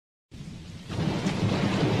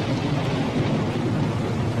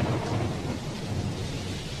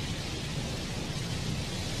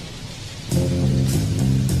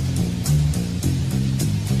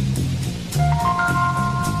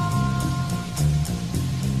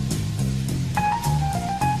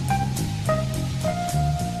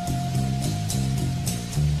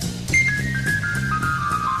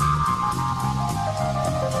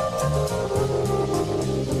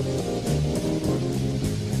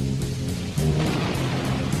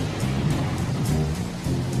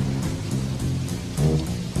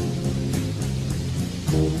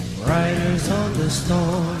Riders on the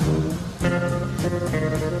storm,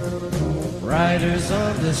 riders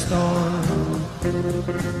on the storm.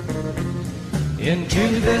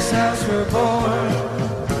 Into this house we're born,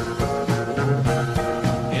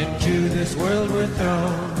 into this world we're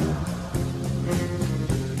thrown.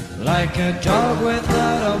 Like a dog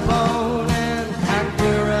without a bone, an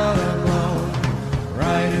actor out alone.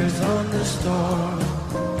 Riders on the storm.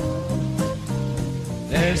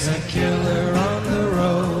 There's a killer on the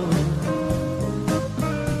road.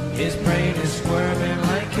 His brain is squirming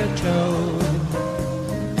like a toad.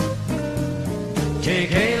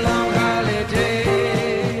 Take a long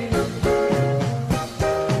holiday.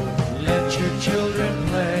 Let your children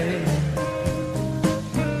play.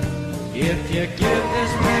 If you give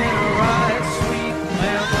this man a ride, sweet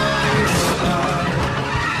memories will die.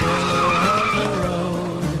 Killer on the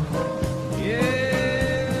road, yeah.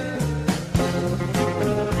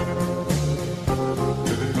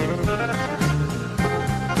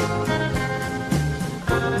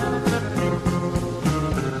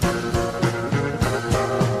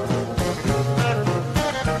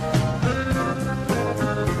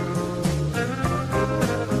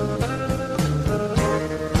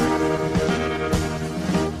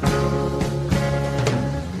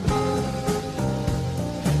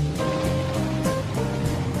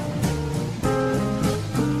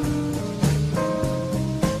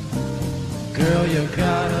 Girl, you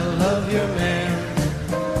gotta love your man.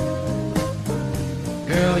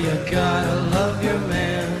 Girl, you gotta love your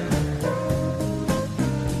man.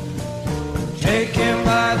 Take him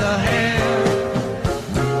by the hand.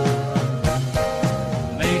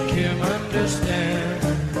 Make him understand.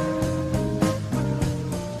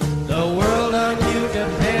 The world on you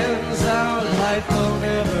depends. Our life will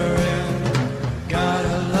never end.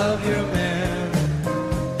 Gotta love your man.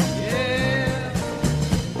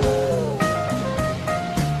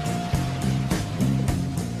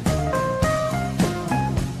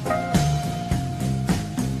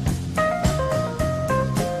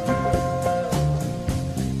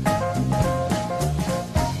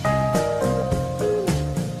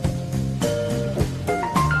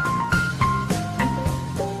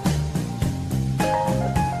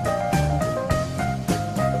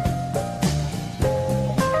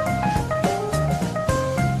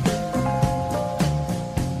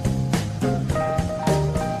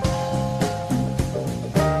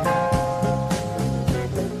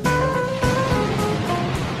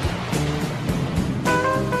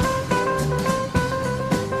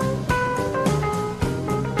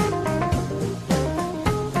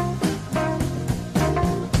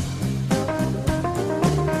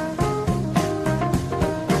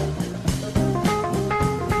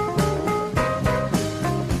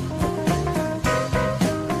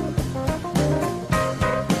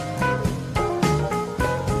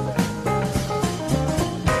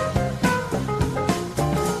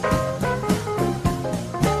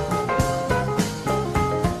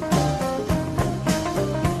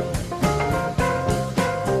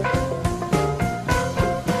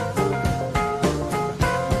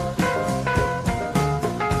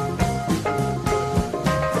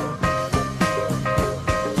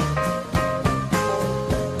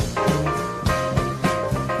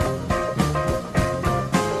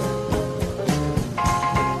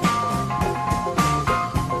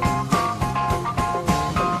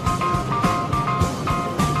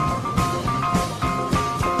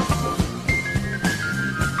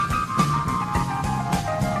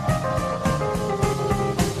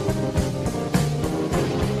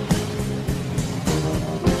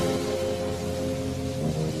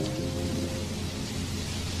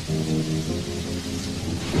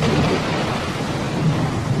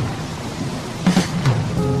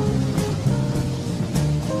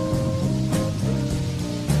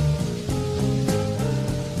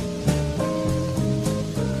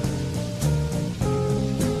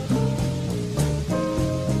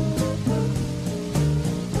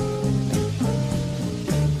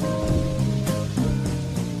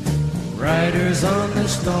 Riders on the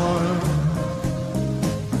storm,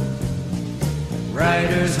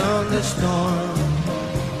 riders on the storm.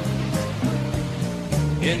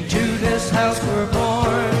 Into this house we're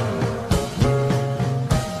born,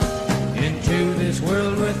 into this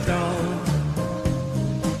world we're thrown.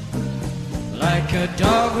 Like a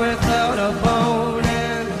dog without a bone,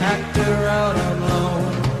 an actor out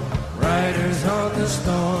alone. Riders on the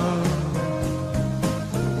storm.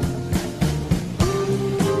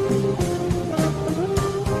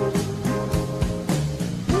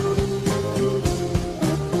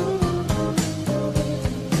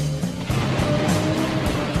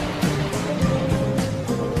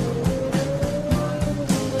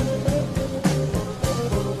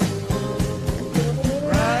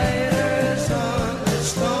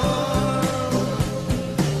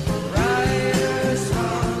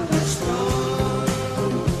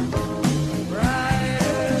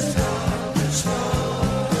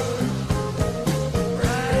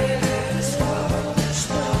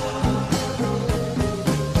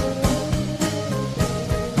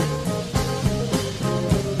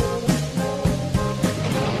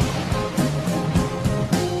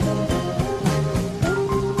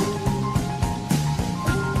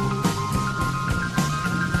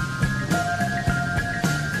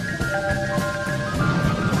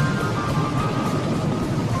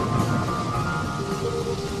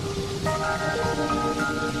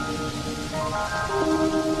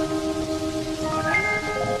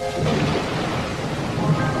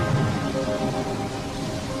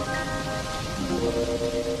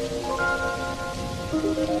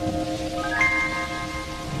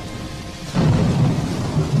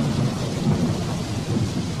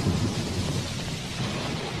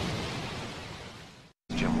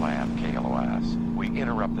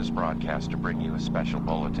 This broadcast to bring you a special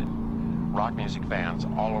bulletin. Rock music fans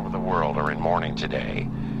all over the world are in mourning today.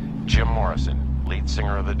 Jim Morrison, lead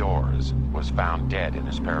singer of The Doors, was found dead in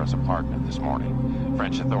his Paris apartment this morning.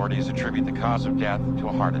 French authorities attribute the cause of death to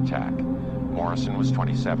a heart attack. Morrison was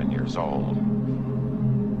 27 years old.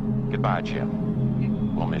 Goodbye,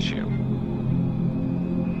 Jim. We'll miss you.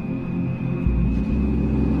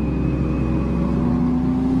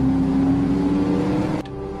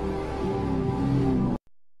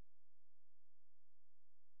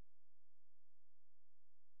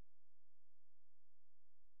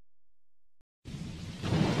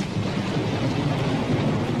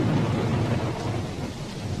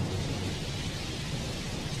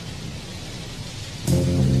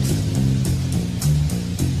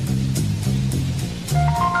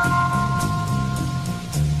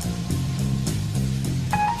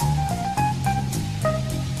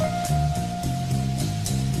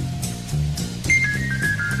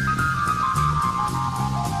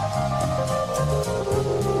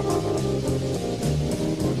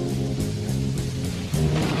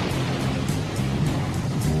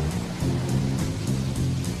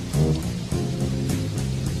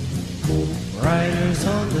 Riders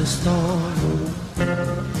on the storm,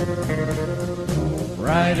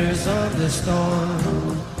 riders on the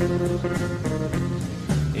storm.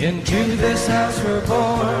 Into this house we're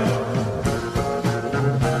born,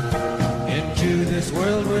 into this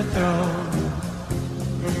world we're thrown.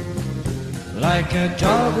 Like a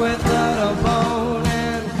dog without a bone,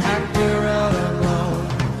 an actor out alone.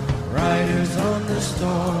 Riders on the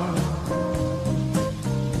storm.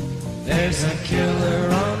 There's a killer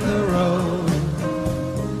on the road.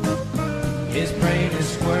 His brain is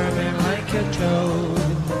squirming like a toad.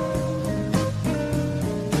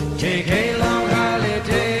 Take a long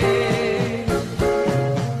holiday.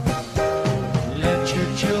 Let your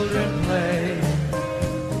children play.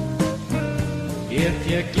 If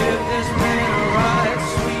you give this man a ride,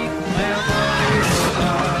 sweet memories will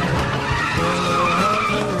die. Killer on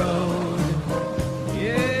the road.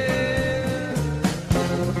 Yeah.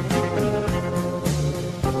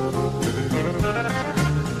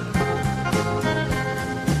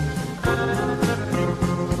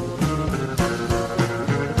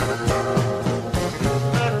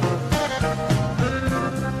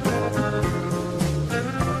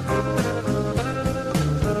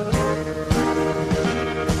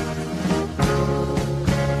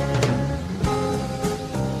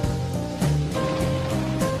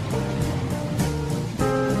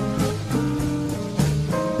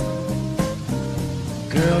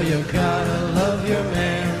 Girl, you gotta love your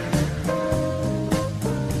man.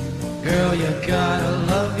 Girl, you gotta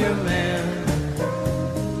love your man.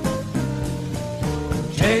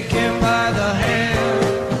 Take him by the hand.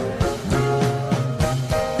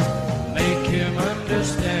 Make him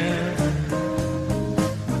understand.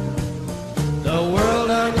 The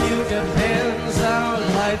world on you depends. Our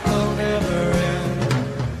life will never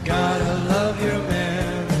end. Gotta love your man.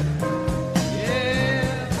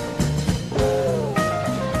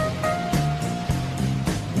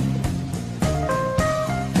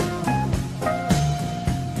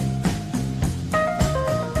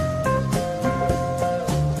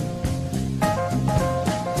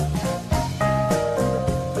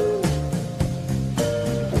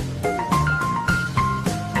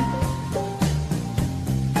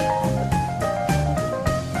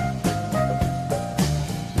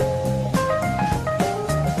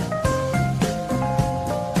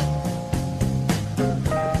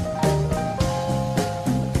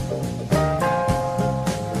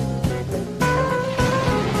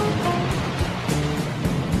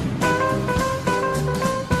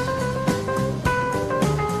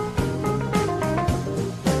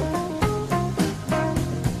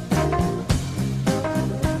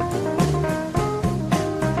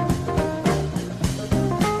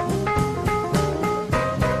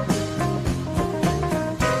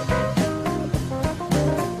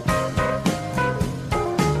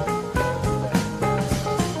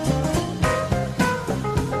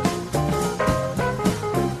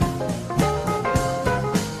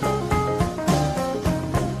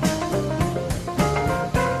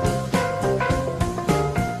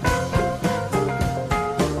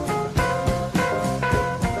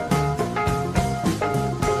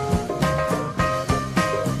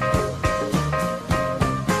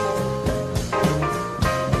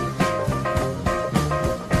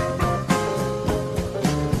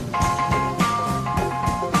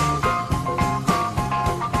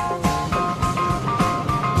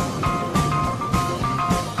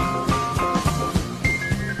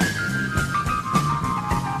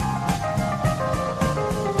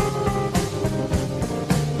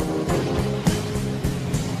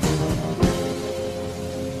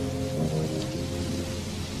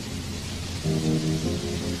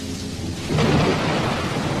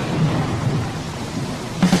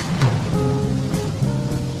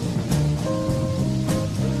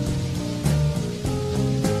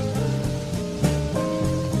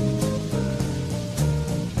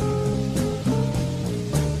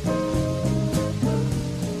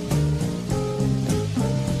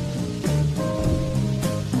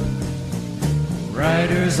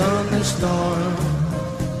 Riders on the storm,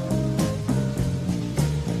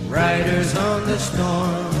 riders on the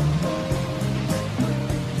storm.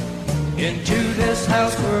 Into this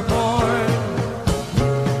house we're born,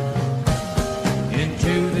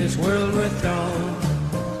 into this world we're thrown,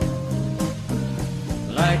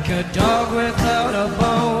 like a dog without a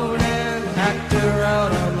bone, an actor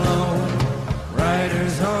out on loan.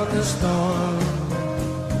 Riders on the storm.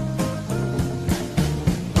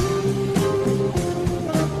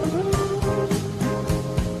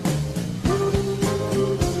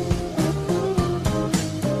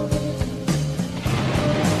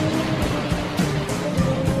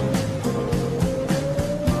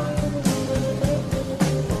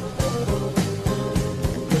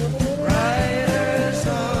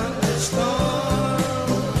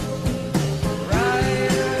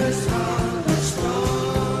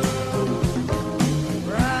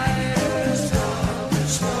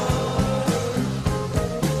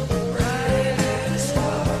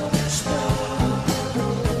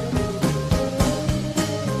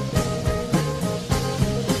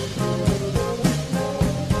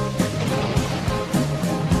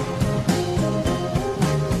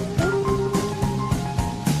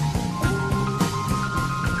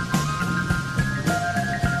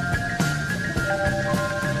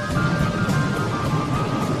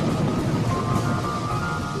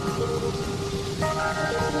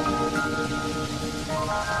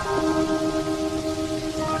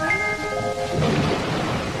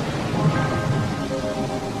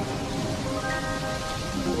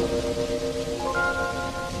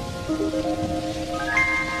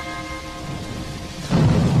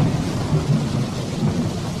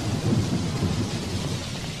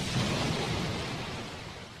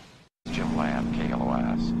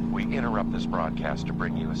 This broadcast to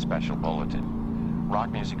bring you a special bulletin.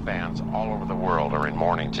 Rock music fans all over the world are in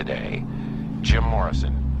mourning today. Jim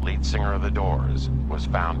Morrison, lead singer of The Doors, was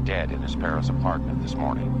found dead in his Paris apartment this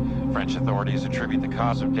morning. French authorities attribute the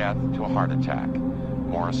cause of death to a heart attack.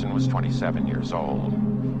 Morrison was 27 years old.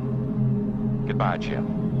 Goodbye,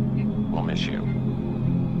 Jim. We'll miss you.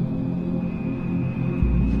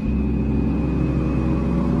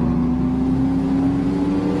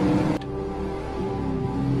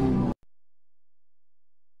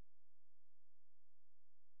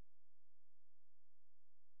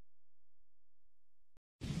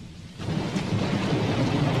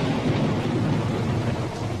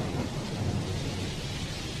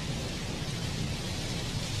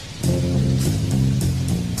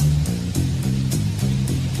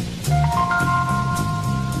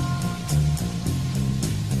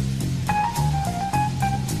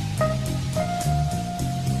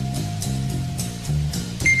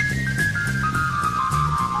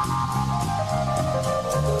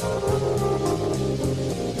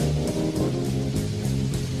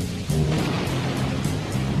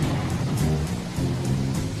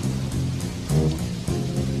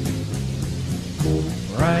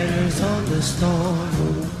 Riders on the storm,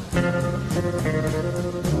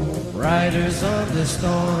 riders on the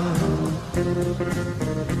storm.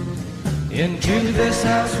 Into this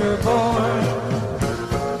house we're born,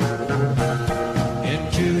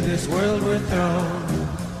 into this world we're thrown,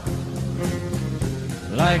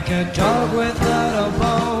 like a dog without a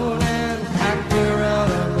bone, an actor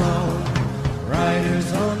out alone.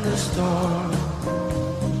 Riders on the storm.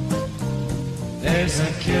 There's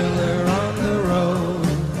a killer on the road.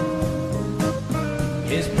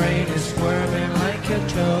 His brain is squirming like a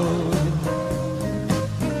toad.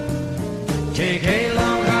 Take a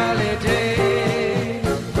long holiday.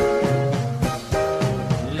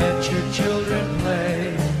 Let your children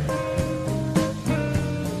play.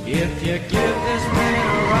 If you give this man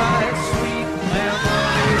a ride, sweet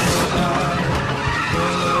memories will die.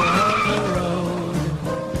 Killer on the road.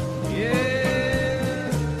 Yeah.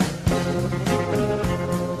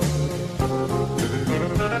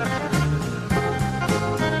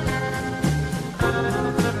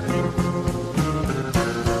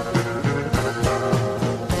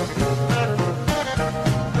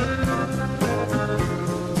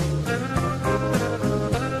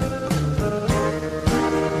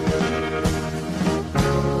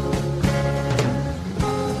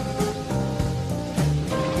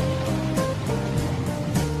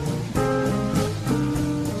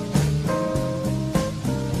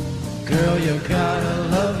 Girl, you gotta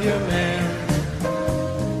love your man.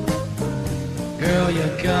 Girl, you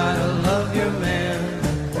gotta love your man.